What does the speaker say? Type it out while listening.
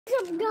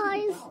What's up,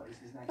 guys?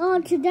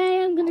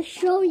 Today I'm gonna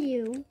show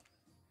you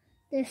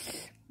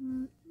this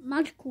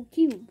magical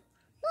cube.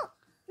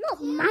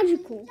 Not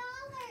magical,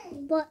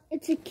 but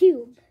it's a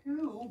cube.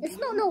 It's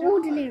not an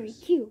ordinary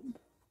cube.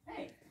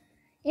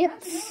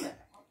 It's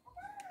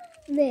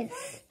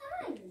this.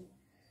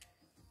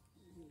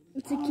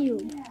 It's a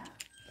cube.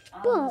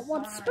 But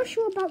what's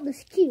special about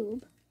this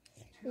cube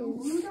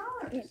is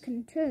it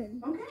can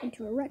turn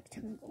into a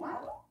rectangle.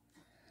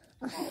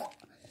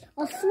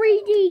 A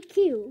 3D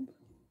cube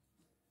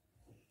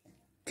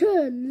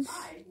turns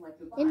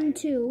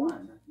into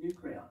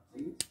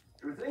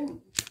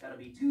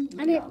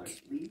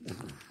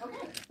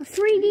a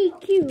 3D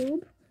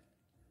cube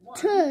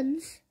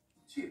turns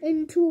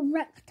into a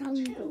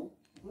rectangle.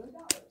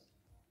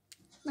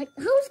 Like,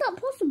 how is that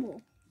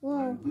possible?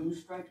 Well,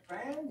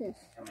 this.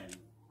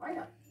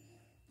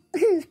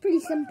 It's pretty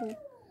simple.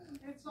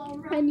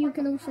 And you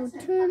can also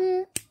turn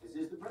it,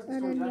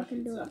 and then you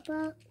can do it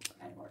back,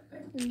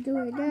 and do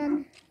it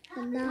again,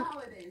 and that.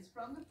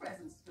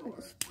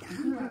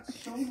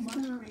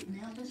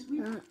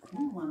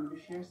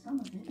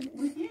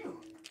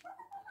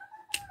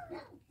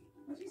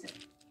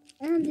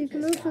 And you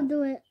can also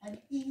do it.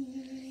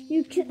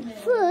 You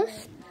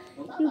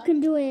can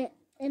do it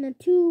in a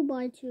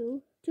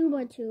 2x2.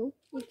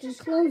 You can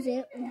close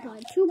it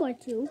by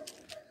 2x2,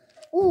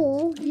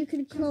 or you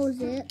can close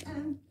it.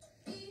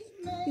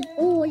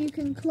 Or you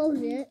can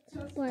close it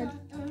by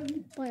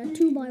a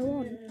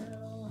 2x1.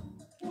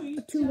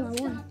 A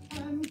 2x1.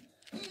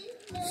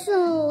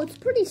 So it's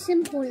pretty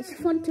simple. It's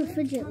fun to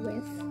fidget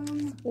with,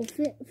 or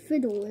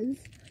fiddle with.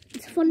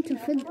 It's fun to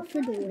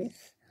fiddle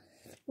with.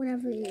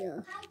 Whenever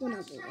you're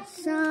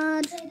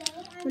sad,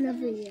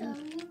 whenever you're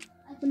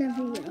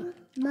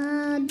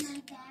mad,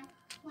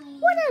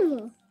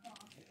 whatever.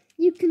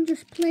 You can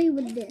just play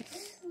with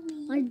this.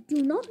 I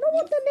do not know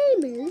what the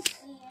name is,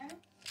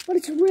 but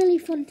it's really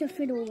fun to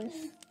fiddle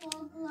with.